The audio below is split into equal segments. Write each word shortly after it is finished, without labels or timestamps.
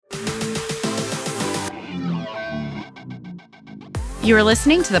You are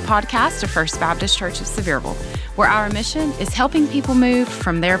listening to the podcast of First Baptist Church of Sevierville, where our mission is helping people move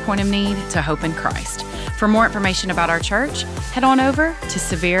from their point of need to hope in Christ. For more information about our church, head on over to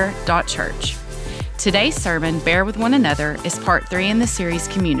severe.church. Today's sermon, Bear with One Another, is part 3 in the series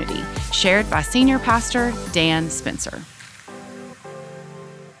Community, shared by Senior Pastor Dan Spencer.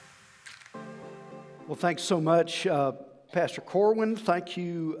 Well, thanks so much, Pastor Corwin. Thank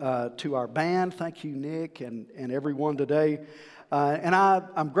you to our band. Thank you, Nick, and everyone today. And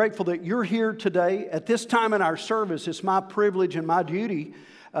I'm grateful that you're here today. At this time in our service, it's my privilege and my duty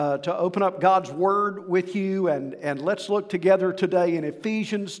to open up God's Word with you. And let's look together today in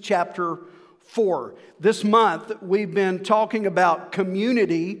Ephesians chapter 4. This month, we've been talking about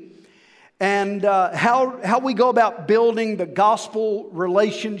community and how we go about building the gospel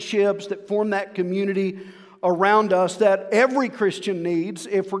relationships that form that community around us that every Christian needs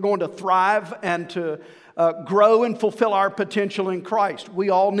if we're going to thrive and to grow and fulfill our potential in Christ.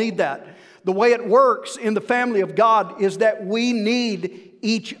 We all need that. The way it works in the family of God is that we need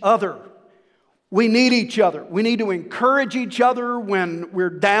each other. We need each other. We need to encourage each other when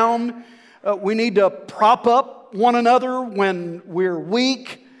we're down. We need to prop up one another when we're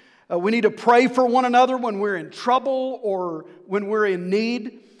weak. We need to pray for one another when we're in trouble or when we're in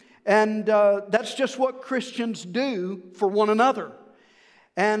need. And that's just what Christians do for one another.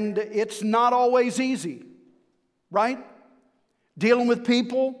 And it's not always easy, right? Dealing with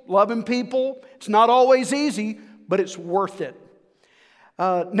people, loving people, it's not always easy, but it's worth it.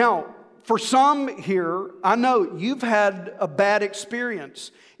 Now, for some here, I know you've had a bad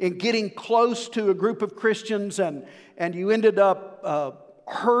experience in getting close to a group of Christians and you ended up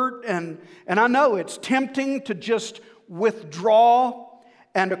hurt. And I know it's tempting to just withdraw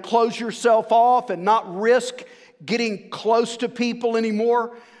and to close yourself off and not risk getting close to people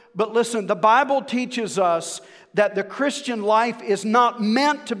anymore. But listen, the Bible teaches us that the Christian life is not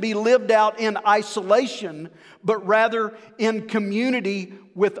meant to be lived out in isolation, but rather in community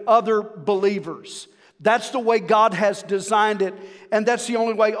with other believers. That's the way God has designed it, and that's the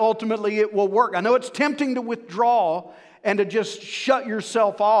only way ultimately it will work. I know it's tempting to withdraw and to just shut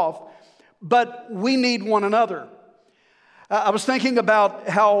yourself off, but we need one another. I was thinking about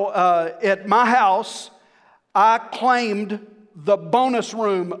how at my house, I claimed the bonus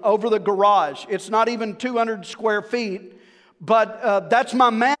room over the garage. It's not even 200 square feet, but that's my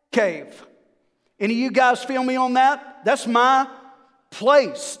man cave. Any of you guys feel me on that? That's my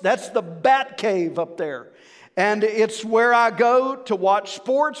place. That's the bat cave up there. And it's where I go to watch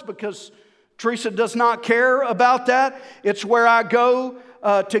sports because Teresa does not care about that. It's where I go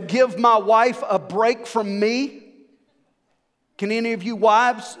to give my wife a break from me. Can any of you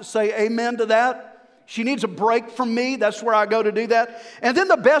wives say amen to that? She needs a break from me. That's where I go to do that. And then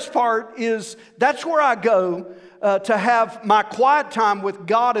the best part is that's where I go to have my quiet time with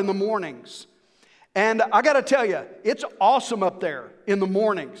God in the mornings. And I got to tell you, it's awesome up there in the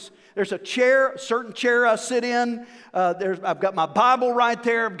mornings. There's a certain chair I sit in. I've got my Bible right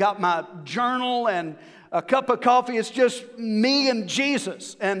there. I've got my journal and a cup of coffee. It's just me and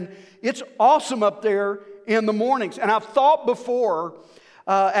Jesus. And it's awesome up there in the mornings. And I've thought before,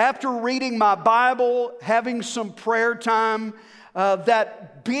 after reading my Bible, having some prayer time,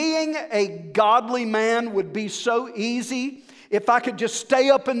 that being a godly man would be so easy if I could just stay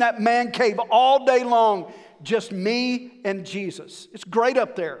up in that man cave all day long, just me and Jesus. It's great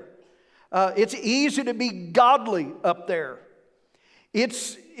up there. It's easy to be godly up there.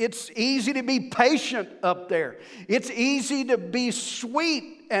 It's easy to be patient up there. It's easy to be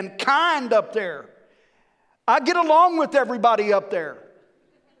sweet and kind up there. I get along with everybody up there.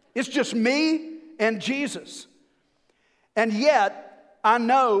 It's just me and Jesus. And yet, I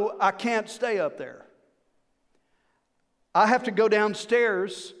know I can't stay up there. I have to go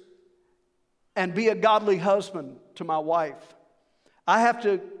downstairs and be a godly husband to my wife. I have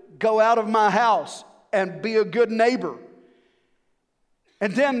to go out of my house and be a good neighbor.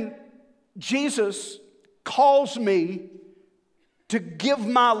 And then Jesus calls me to give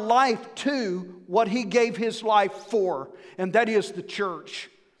my life to what He gave His life for, and that is the church.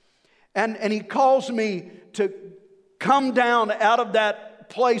 And He calls me to come down out of that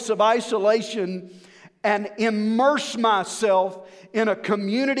place of isolation and immerse myself in a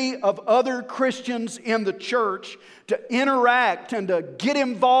community of other Christians in the church, to interact and to get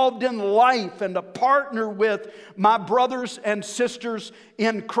involved in life and to partner with my brothers and sisters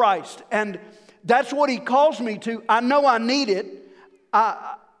in Christ. And that's what He calls me to. I know I need it.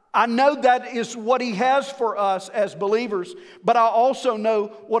 I know that is what He has for us as believers, but I also know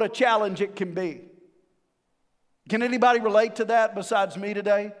what a challenge it can be. Can anybody relate to that besides me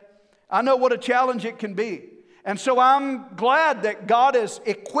today? I know what a challenge it can be. And so I'm glad that God has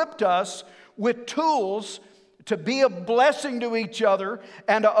equipped us with tools to be a blessing to each other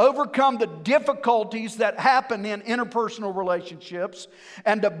and to overcome the difficulties that happen in interpersonal relationships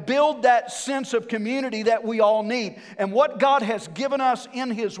and to build that sense of community that we all need. And what God has given us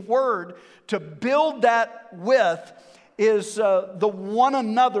in His Word to build that with is the one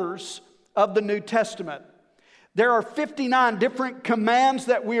another's of the New Testament. There are 59 different commands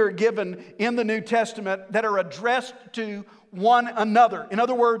that we are given in the New Testament that are addressed to one another. In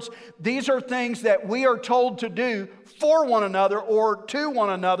other words, these are things that we are told to do for one another or to one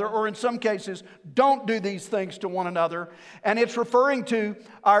another, or in some cases, don't do these things to one another. And it's referring to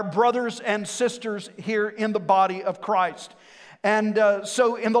our brothers and sisters here in the body of Christ. And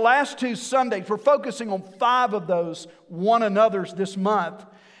so in the last 2 Sundays, we're focusing on 5 of those one another's this month.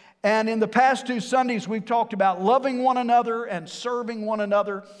 And in the past 2 Sundays, we've talked about loving one another and serving one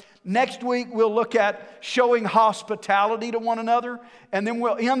another. Next week, we'll look at showing hospitality to one another. And then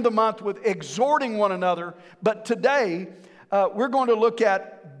we'll end the month with exhorting one another. But today, we're going to look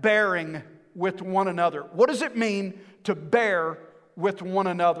at bearing with one another. What does it mean to bear with one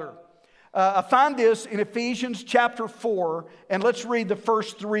another? I find this in Ephesians chapter 4. And let's read the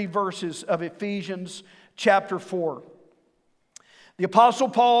first 3 verses of Ephesians chapter 4. The Apostle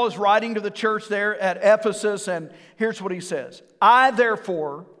Paul is writing to the church there at Ephesus, and here's what he says. I,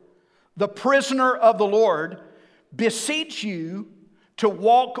 therefore, the prisoner of the Lord, beseech you to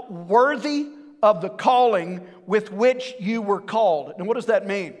walk worthy of the calling with which you were called. And what does that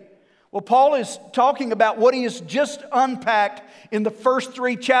mean? Well, Paul is talking about what he has just unpacked in the first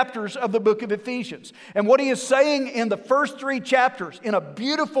 3 chapters of the book of Ephesians. And what he is saying in the first 3 chapters in a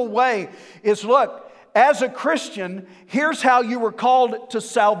beautiful way is, look, as a Christian, here's how you were called to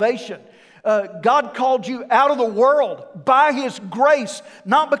salvation. God called you out of the world by His grace,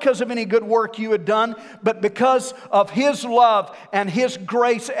 not because of any good work you had done, but because of His love and His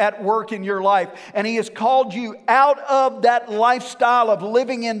grace at work in your life. And He has called you out of that lifestyle of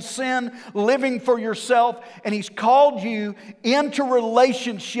living in sin, living for yourself, and He's called you into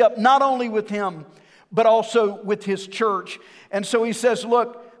relationship not only with Him, but also with His church. And so He says,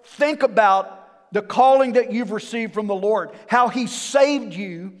 look, think about the calling that you've received from the Lord, how He saved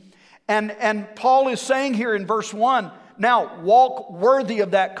you. And Paul is saying here in verse 1, now walk worthy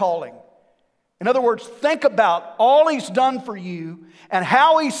of that calling. In other words, think about all He's done for you and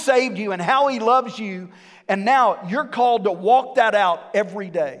how He saved you and how He loves you. And now you're called to walk that out every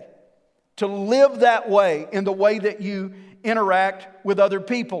day, to live that way in the way that you interact with other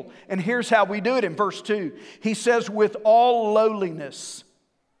people. And here's how we do it in verse 2. He says, with all lowliness,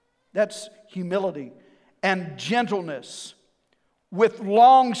 that's humility, and gentleness, with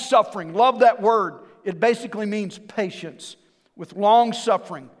long suffering. Love that word. It basically means patience. With long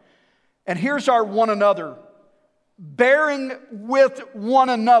suffering. And here's our one another. Bearing with one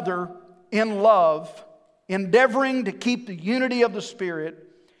another in love, endeavoring to keep the unity of the Spirit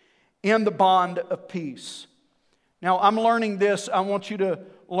in the bond of peace. Now, I'm learning this. I want you to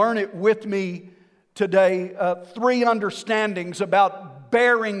learn it with me today. 3 understandings about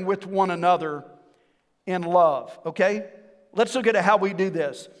bearing with one another in love, okay? Let's look at how we do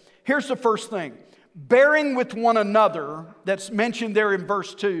this. Here's the first thing. Bearing with one another, that's mentioned there in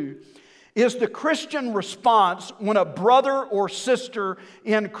verse 2, is the Christian response when a brother or sister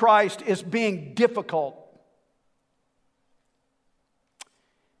in Christ is being difficult.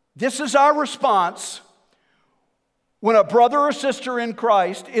 This is our response when a brother or sister in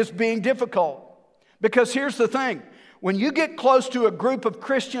Christ is being difficult. Because here's the thing. When you get close to a group of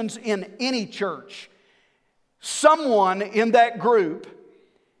Christians in any church, someone in that group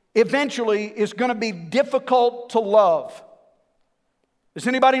eventually is going to be difficult to love. Does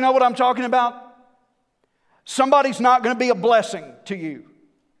anybody know what I'm talking about? Somebody's not going to be a blessing to you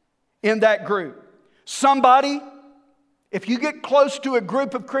in that group. Somebody, if you get close to a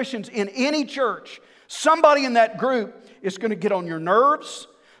group of Christians in any church, somebody in that group is going to get on your nerves.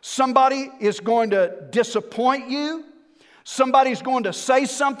 Somebody is going to disappoint you. Somebody's going to say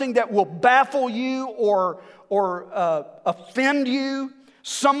something that will baffle you or offend you.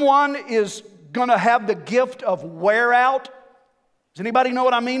 Someone is going to have the gift of wear out. Does anybody know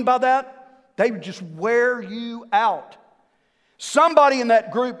what I mean by that? They just wear you out. Somebody in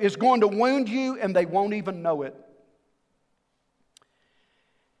that group is going to wound you and they won't even know it.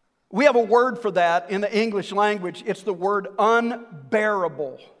 We have a word for that in the English language. It's the word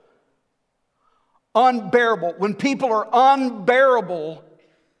unbearable. Unbearable. When people are unbearable,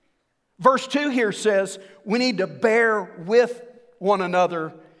 verse 2 here says we need to bear with one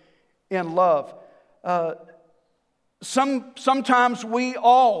another in love. Sometimes we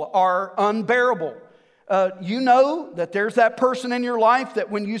all are unbearable. You know that there's that person in your life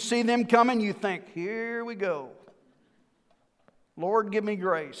that when you see them coming, you think, here we go. Lord, give me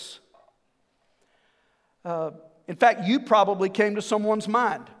grace. In fact, you probably came to someone's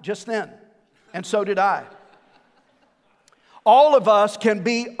mind just then, and so did I. All of us can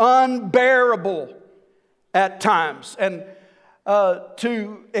be unbearable at times. And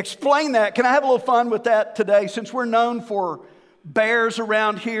to explain that, can I have a little fun with that today? Since we're known for bears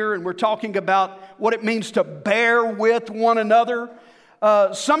around here and we're talking about what it means to bear with one another,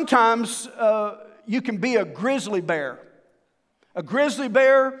 sometimes you can be a grizzly bear. A grizzly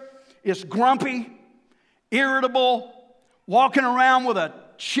bear is grumpy, irritable, walking around with a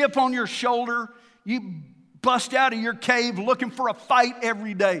chip on your shoulder. You bust out of your cave looking for a fight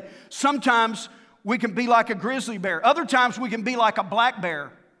every day. Sometimes we can be like a grizzly bear. Other times we can be like a black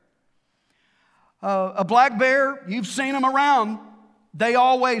bear. A black bear, you've seen them around. They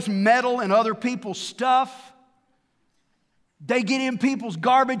always meddle in other people's stuff. They get in people's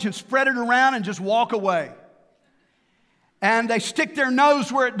garbage and spread it around and just walk away. And they stick their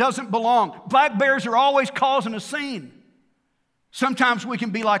nose where it doesn't belong. Black bears are always causing a scene. Sometimes we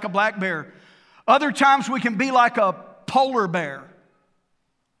can be like a black bear. Other times we can be like a polar bear.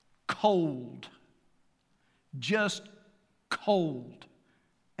 Cold. Just cold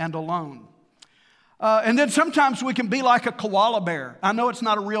and alone. And then sometimes we can be like a koala bear. I know it's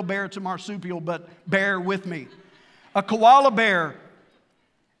not a real bear, it's a marsupial, but bear with me. A koala bear.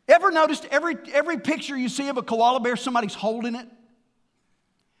 Ever noticed every picture you see of a koala bear, somebody's holding it?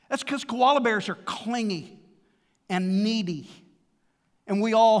 That's because koala bears are clingy and needy. And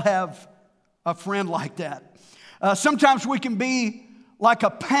we all have a friend like that. Sometimes we can be like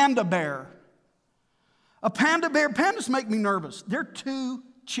a panda bear. A panda bear, pandas make me nervous. They're too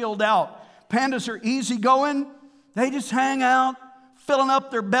chilled out. Pandas are easygoing. They just hang out, filling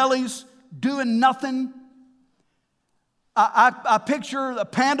up their bellies, doing nothing. I picture a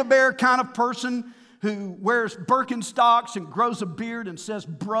panda bear kind of person who wears Birkenstocks and grows a beard and says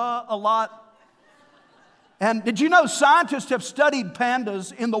bruh a lot. And did you know scientists have studied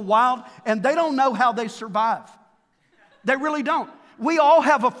pandas in the wild and they don't know how they survive? They really don't. We all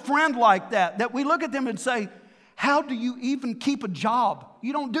have a friend like that we look at them and say, how do you even keep a job?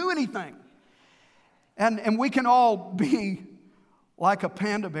 You don't do anything. And we can all be like a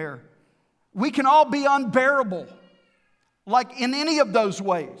panda bear. We can all be unbearable, like in any of those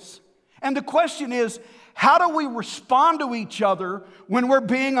ways. And the question is, how do we respond to each other when we're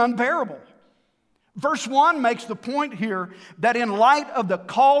being unbearable? Verse 1 makes the point here that in light of the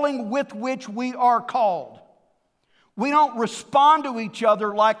calling with which we are called, we don't respond to each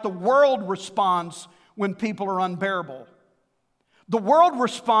other like the world responds when people are unbearable. The world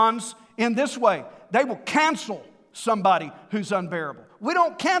responds in this way. They will cancel somebody who's unbearable. We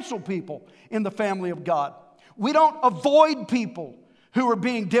don't cancel people in the family of God. We don't avoid people who are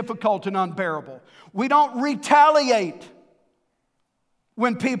being difficult and unbearable. We don't retaliate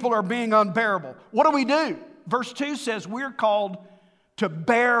when people are being unbearable. What do? Verse 2 says we're called to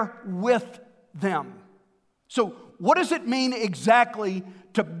bear with them. So what does it mean exactly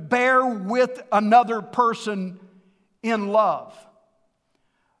to bear with another person in love?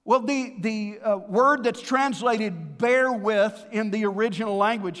 Well, the word that's translated bear with in the original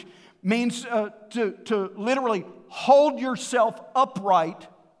language means to literally hold yourself upright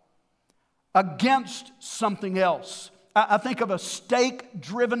against something else. I think of a stake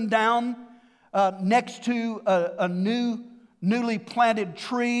driven down next to a newly planted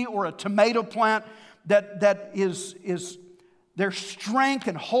tree or a tomato plant that is their strength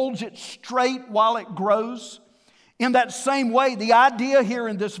and holds it straight while it grows. In that same way, the idea here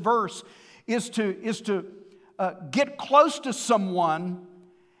in this verse is to get close to someone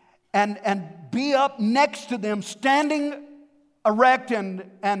and be up next to them, standing erect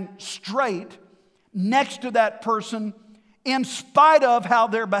and straight next to that person in spite of how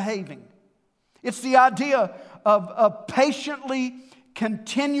they're behaving. It's the idea of patiently,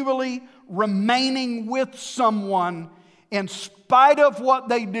 continually remaining with someone in spite of what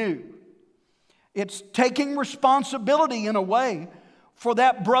they do. It's taking responsibility in a way for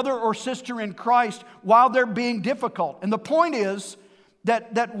that brother or sister in Christ while they're being difficult. And the point is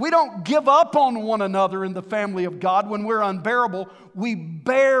that we don't give up on one another in the family of God when we're unbearable. We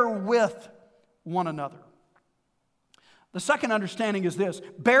bear with one another. The second understanding is this: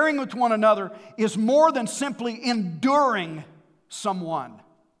 bearing with one another is more than simply enduring someone.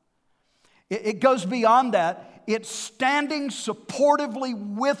 It goes beyond that. It's standing supportively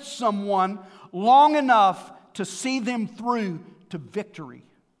with someone long enough to see them through to victory.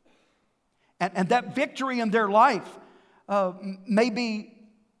 And that victory in their life may be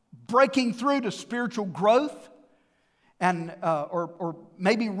breaking through to spiritual growth and or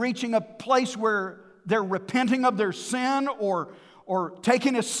maybe reaching a place where they're repenting of their sin or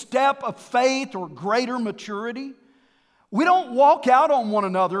taking a step of faith or greater maturity. We don't walk out on one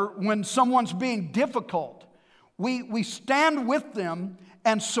another when someone's being difficult. We stand with them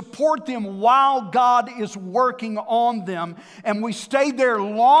and support them while God is working on them. And we stay there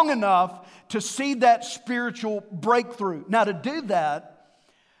long enough to see that spiritual breakthrough. Now, to do that,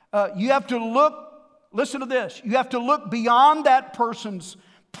 you have to listen to this, you have to look beyond that person's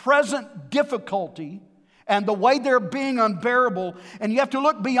present difficulty and the way they're being unbearable, and you have to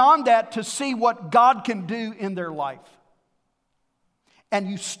look beyond that to see what God can do in their life. And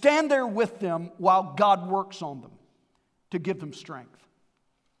you stand there with them while God works on them to give them strength.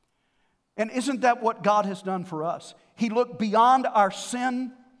 And isn't that what God has done for us? He looked beyond our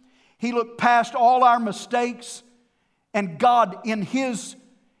sin. He looked past all our mistakes. And God, in His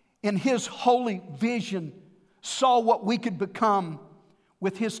holy vision, saw what we could become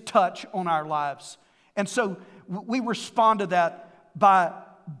with His touch on our lives. And so we respond to that by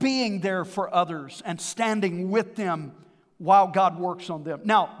being there for others and standing with them while God works on them.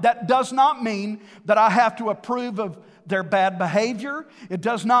 Now, that does not mean that I have to approve of their bad behavior. It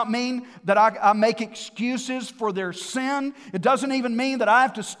does not mean that I make excuses for their sin. It doesn't even mean that I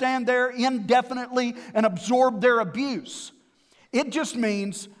have to stand there indefinitely and absorb their abuse. It just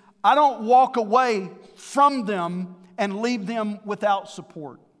means I don't walk away from them and leave them without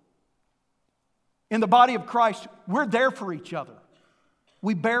support. In the body of Christ, we're there for each other.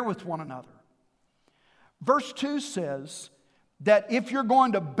 We bear with one another. Verse 2 says that if you're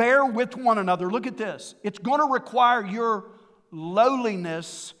going to bear with one another, look at this, it's going to require your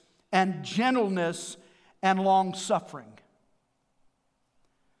lowliness and gentleness and long-suffering.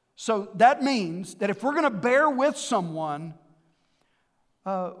 So that means that if we're going to bear with someone,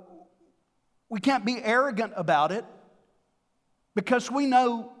 we can't be arrogant about it because we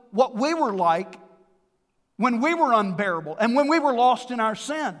know what we were like when we were unbearable and when we were lost in our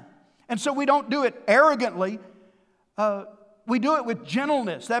sin. And so we don't do it arrogantly. We do it with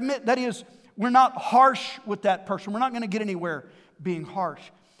gentleness. That is, we're not harsh with that person. We're not going to get anywhere being harsh.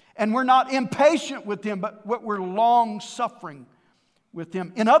 And we're not impatient with them, but we're long-suffering with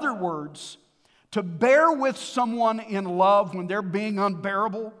them. In other words, to bear with someone in love when they're being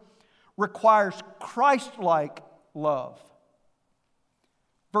unbearable requires Christ-like love.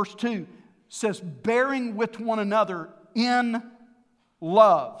 Verse 2 says, bearing with one another in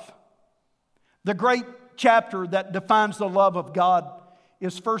love. The great chapter that defines the love of God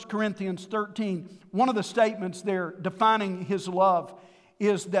is 1 Corinthians 13. One of the statements there defining His love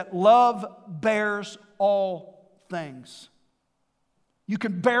is that love bears all things. You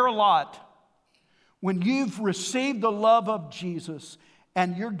can bear a lot when you've received the love of Jesus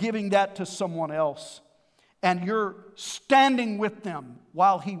and you're giving that to someone else and you're standing with them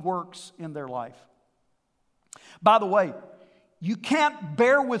while He works in their life. By the way, you can't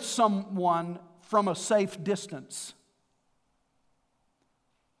bear with someone from a safe distance.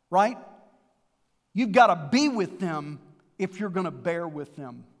 Right? You've got to be with them if you're going to bear with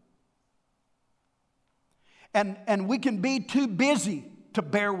them. And we can be too busy to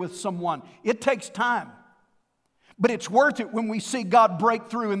bear with someone. It takes time. But it's worth it when we see God break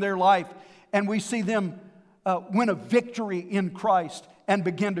through in their life and we see them win a victory in Christ and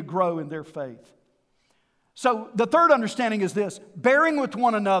begin to grow in their faith. So the third understanding is this: bearing with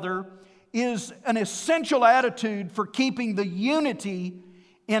one another is an essential attitude for keeping the unity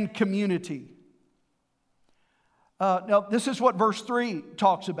in community. Now, this is what verse 3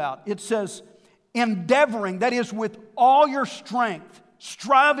 talks about. It says, endeavoring, that is with all your strength,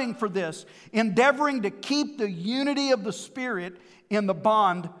 striving for this, endeavoring to keep the unity of the Spirit in the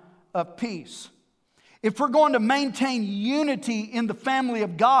bond of peace. If we're going to maintain unity in the family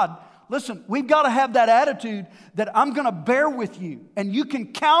of God, listen, we've got to have that attitude that I'm going to bear with you, and you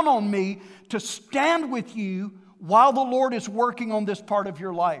can count on me to stand with you while the Lord is working on this part of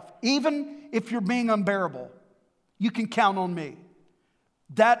your life. Even if you're being unbearable, you can count on me.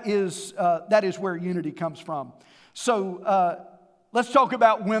 That is where unity comes from. So let's talk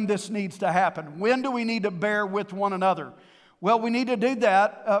about when this needs to happen. When do we need to bear with one another? Well, we need to do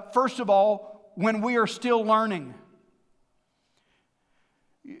that, first of all, when we are still learning.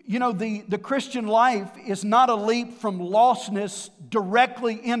 You know, the Christian life is not a leap from lostness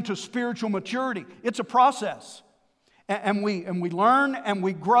directly into spiritual maturity. It's a process. And we learn and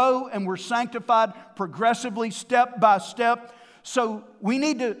we grow and we're sanctified progressively, step by step. So we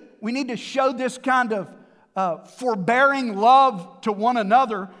need to show this kind of forbearing love to one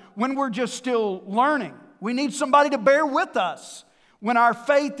another when we're just still learning. We need somebody to bear with us when our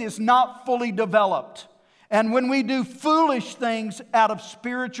faith is not fully developed, and when we do foolish things out of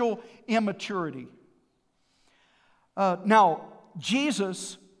spiritual immaturity. Now,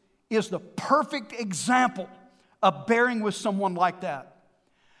 Jesus is the perfect example of bearing with someone like that.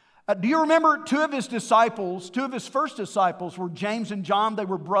 Do you remember two of his first disciples were James and John. They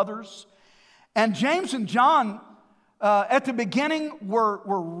were brothers. And James and John, at the beginning, were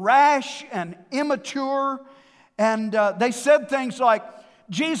rash and immature. And they said things like,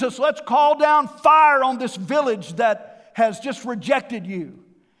 Jesus, let's call down fire on this village that has just rejected you.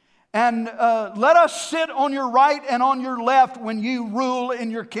 And let us sit on your right and on your left when you rule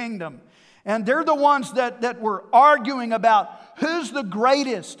in your kingdom. And they're the ones that were arguing about who's the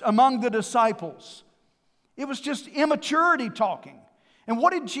greatest among the disciples. It was just immaturity talking. And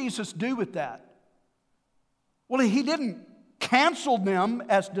what did Jesus do with that? Well, he didn't cancel them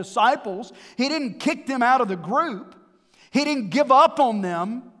as disciples. He didn't kick them out of the group. He didn't give up on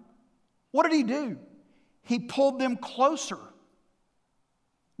them. What did he do? He pulled them closer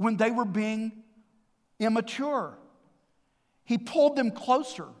when they were being immature. He pulled them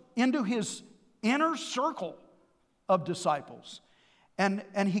closer into his inner circle of disciples. And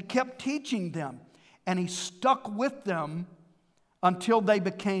he kept teaching them. And he stuck with them until they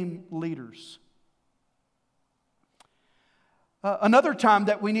became leaders. Another time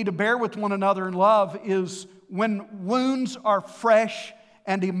that we need to bear with one another in love is when wounds are fresh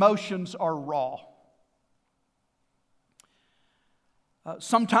and emotions are raw.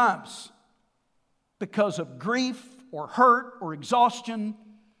 Sometimes, because of grief or hurt or exhaustion,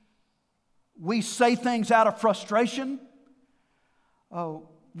 we say things out of frustration.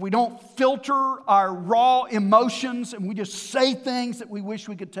 We don't filter our raw emotions, and we just say things that we wish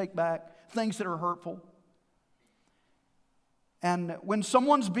we could take back, things that are hurtful. And when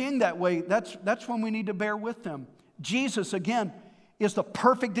someone's being that way, that's when we need to bear with them. Jesus, again, is the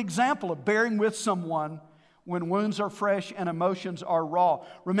perfect example of bearing with someone when wounds are fresh and emotions are raw.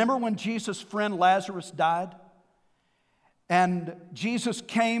 Remember when Jesus' friend Lazarus died? And Jesus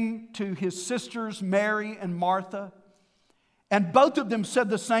came to his sisters, Mary and Martha, and both of them said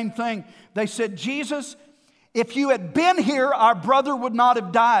the same thing. They said, Jesus, if you had been here, our brother would not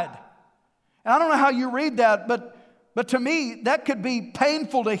have died. And I don't know how you read that, but to me, that could be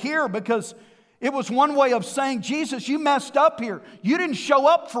painful to hear, because it was one way of saying, Jesus, you messed up here. You didn't show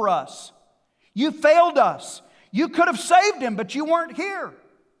up for us. You failed us. You could have saved him, but you weren't here.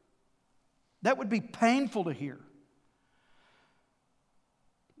 That would be painful to hear.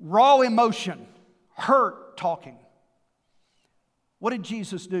 Raw emotion, hurt talking. What did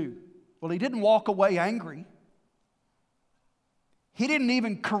Jesus do? Well, he didn't walk away angry. He didn't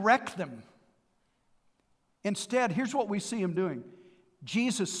even correct them. Instead, here's what we see him doing.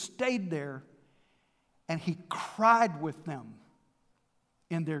 Jesus stayed there and he cried with them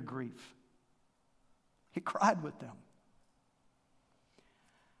in their grief. He cried with them.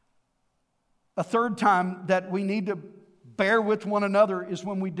 A third time that we need to bear with one another is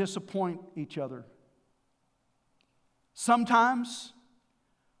when we disappoint each other. Sometimes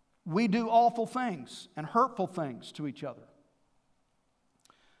we do awful things and hurtful things to each other.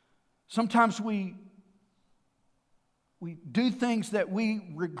 Sometimes we do things that we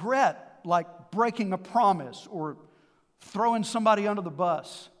regret, like breaking a promise or throwing somebody under the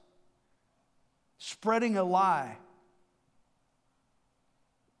bus, spreading a lie.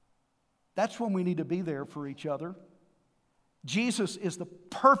 That's when we need to be there for each other. Jesus is the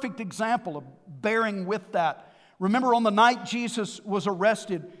perfect example of bearing with that. Remember, on the night Jesus was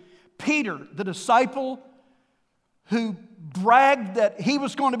arrested, Peter, the disciple who bragged that he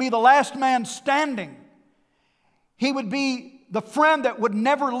was going to be the last man standing, he would be the friend that would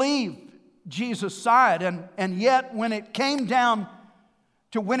never leave Jesus' side. And yet, when it came down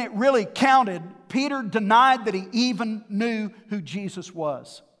to when it really counted, Peter denied that he even knew who Jesus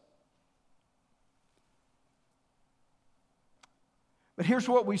was. But here's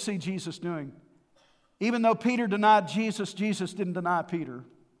what we see Jesus doing. Even though Peter denied Jesus, Jesus didn't deny Peter.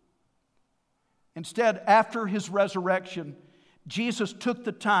 Instead, after his resurrection, Jesus took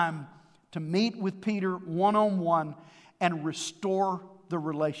the time to meet with Peter one-on-one and restore the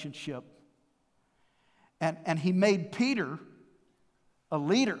relationship. And he made Peter a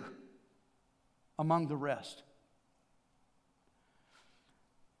leader among the rest.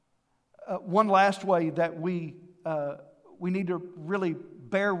 One last way that we need to really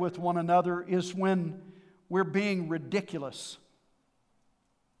bear with one another is when we're being ridiculous.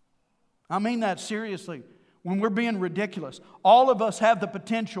 I mean that seriously. When we're being ridiculous. All of us have the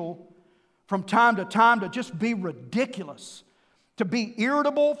potential from time to time to just be ridiculous, to be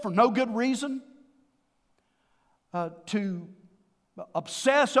irritable for no good reason, to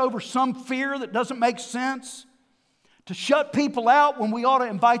obsess over some fear that doesn't make sense, to shut people out when we ought to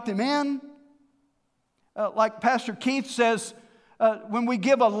invite them in. Like Pastor Keith says, when we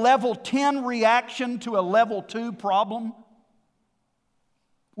give a level 10 reaction to a level 2 problem.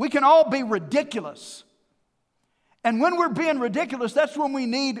 We can all be ridiculous. And when we're being ridiculous, that's when we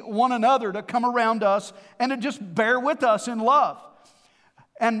need one another to come around us and to just bear with us in love.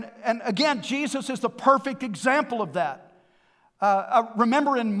 And again, Jesus is the perfect example of that. I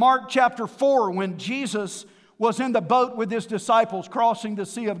remember in Mark chapter 4 when Jesus was in the boat with his disciples crossing the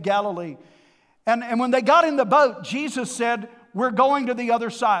Sea of Galilee. And when they got in the boat, Jesus said, "We're going to the other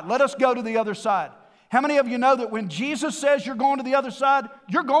side. Let us go to the other side." How many of you know that when Jesus says you're going to the other side,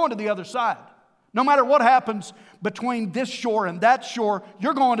 you're going to the other side? No matter what happens between this shore and that shore,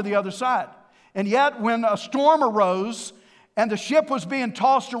 you're going to the other side. And yet, when a storm arose and the ship was being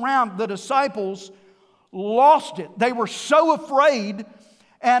tossed around, the disciples lost it. They were so afraid.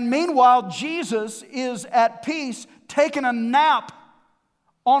 And meanwhile, Jesus is at peace, taking a nap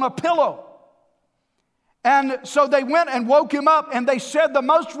on a pillow. And so they went and woke him up, and they said the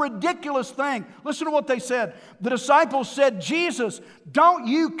most ridiculous thing. Listen to what they said. The disciples said, "Jesus, don't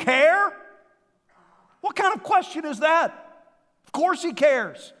you care?" What kind of question is that? Of course he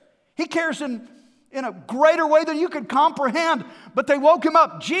cares. He cares in a greater way than you could comprehend. But they woke him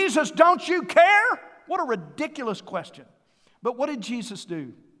up. "Jesus, don't you care?" What a ridiculous question. But what did Jesus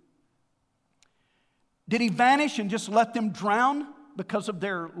do? Did he vanish and just let them drown because of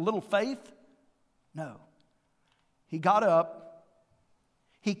their little faith? No. He got up.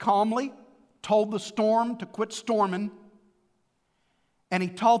 He calmly told the storm to quit storming. And he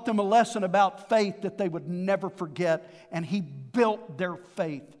taught them a lesson about faith that they would never forget. And he built their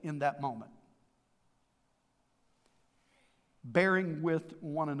faith in that moment. Bearing with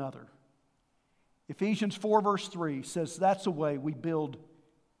one another. Ephesians 4 verse 3 says that's the way we build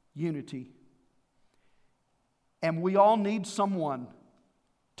unity. And we all need someone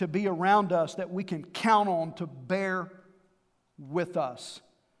to be around us that we can count on to bear with us.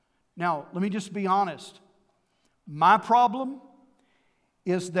 Now, let me just be honest. My problem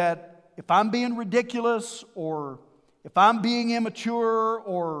is that if I'm being ridiculous, or if I'm being immature,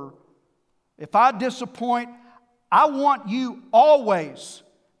 or if I disappoint, I want you always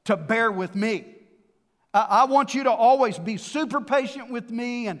to bear with me. I want you to always be super patient with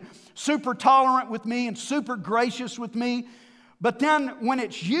me and super tolerant with me and super gracious with me. But then when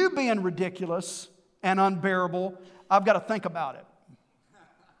it's you being ridiculous and unbearable, I've got to think about it.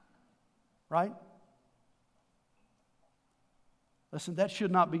 Right? Listen, that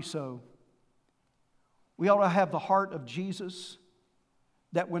should not be so. We ought to have the heart of Jesus,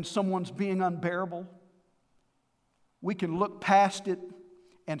 that when someone's being unbearable, we can look past it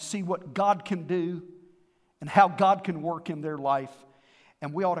and see what God can do and how God can work in their life.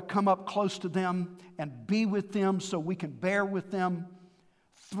 And we ought to come up close to them and be with them so we can bear with them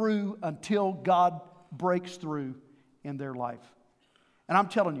through until God breaks through in their life. And I'm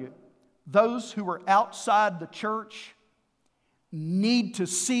telling you, those who are outside the church need to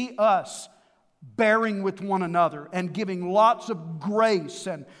see us bearing with one another and giving lots of grace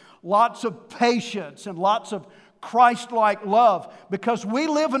and lots of patience and lots of Christ-like love, because we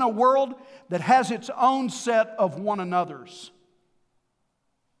live in a world that has its own set of one another's.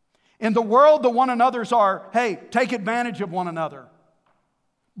 In the world, the one another's are, hey, take advantage of one another,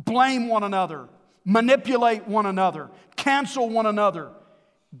 blame one another, manipulate one another, cancel one another,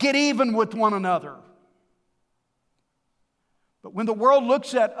 get even with one another. But when the world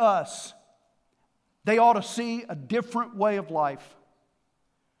looks at us, they ought to see a different way of life,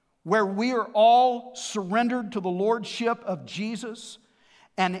 where we are all surrendered to the lordship of Jesus,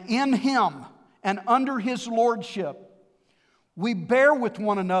 and in Him and under His lordship, we bear with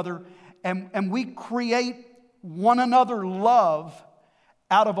one another and we create one another love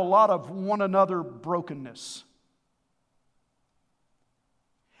out of a lot of one another brokenness.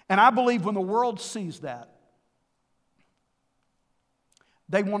 And I believe when the world sees that,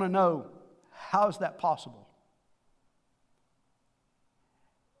 they want to know, how is that possible?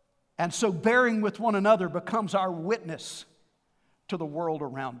 And so bearing with one another becomes our witness to the world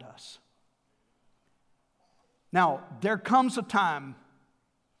around us. Now, there comes a time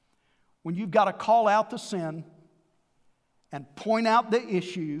when you've got to call out the sin and point out the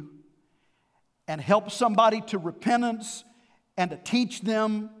issue and help somebody to repentance and to teach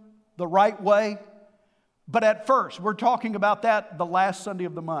them the right way. But at first, we're talking about that the last Sunday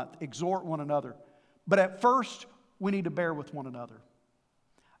of the month, exhort one another. But at first, we need to bear with one another.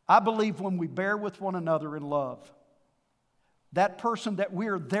 I believe when we bear with one another in love, that person that we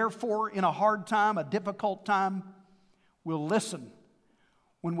are there for in a hard time, a difficult time, will listen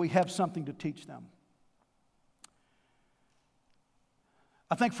when we have something to teach them.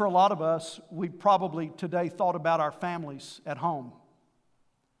 I think for a lot of us, we probably today thought about our families at home.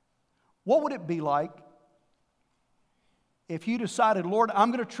 What would it be like if you decided, Lord,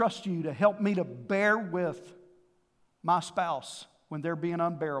 I'm going to trust you to help me to bear with my spouse when they're being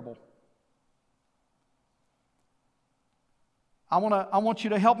unbearable? I want you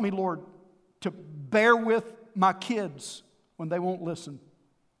to help me, Lord, to bear with my kids when they won't listen.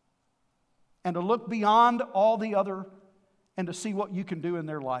 And to look beyond all the other and to see what you can do in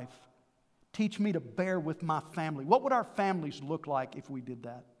their life. Teach me to bear with my family. What would our families look like if we did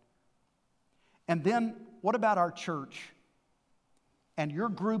that? And then, what about our church and your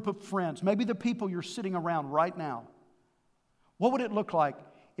group of friends? Maybe the people you're sitting around right now. What would it look like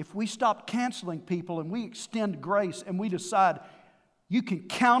if we stopped canceling people and we extend grace and we decide, you can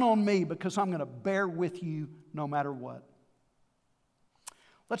count on me because I'm going to bear with you no matter what?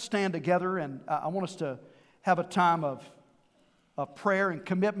 Let's stand together, and I want us to have a time of prayer and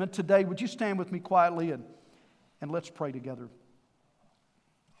commitment today. Would you stand with me quietly and let's pray together.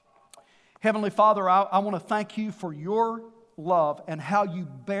 Heavenly Father, I want to thank you for your love and how you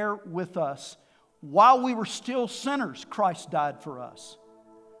bear with us. While we were still sinners, Christ died for us.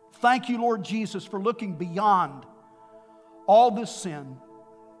 Thank you, Lord Jesus, for looking beyond all the sin,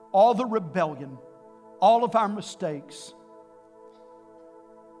 all the rebellion, all of our mistakes.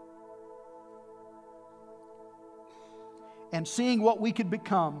 And seeing what we could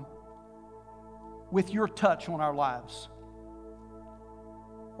become with your touch on our lives.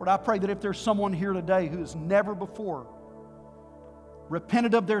 Lord, I pray that if there's someone here today who has never before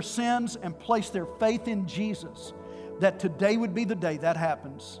repented of their sins and placed their faith in Jesus, that today would be the day that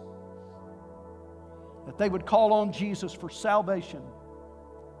happens. That they would call on Jesus for salvation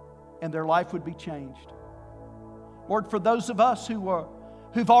and their life would be changed. Lord, for those of us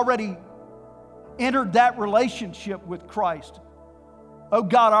who've already entered that relationship with Christ, oh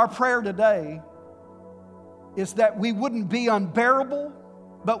God, our prayer today is that we wouldn't be unbearable,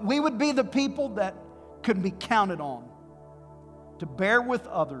 but we would be the people that could be counted on to bear with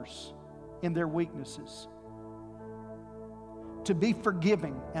others in their weaknesses, to be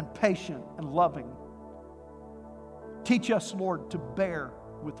forgiving and patient and loving. Teach us, Lord, to bear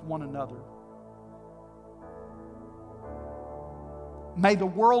with one another. May the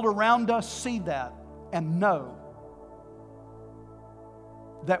world around us see that and know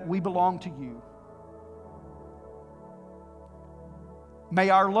that we belong to you. May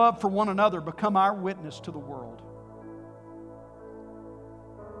our love for one another become our witness to the world.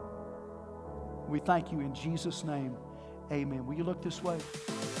 We thank you in Jesus' name. Amen. Will you look this way?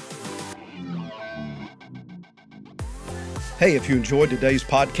 Hey, if you enjoyed today's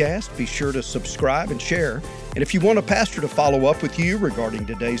podcast, be sure to subscribe and share. And if you want a pastor to follow up with you regarding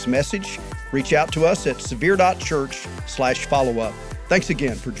today's message, reach out to us at severe.church/follow-up. Thanks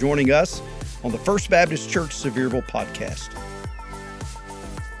again for joining us on the First Baptist Church Sevierville podcast.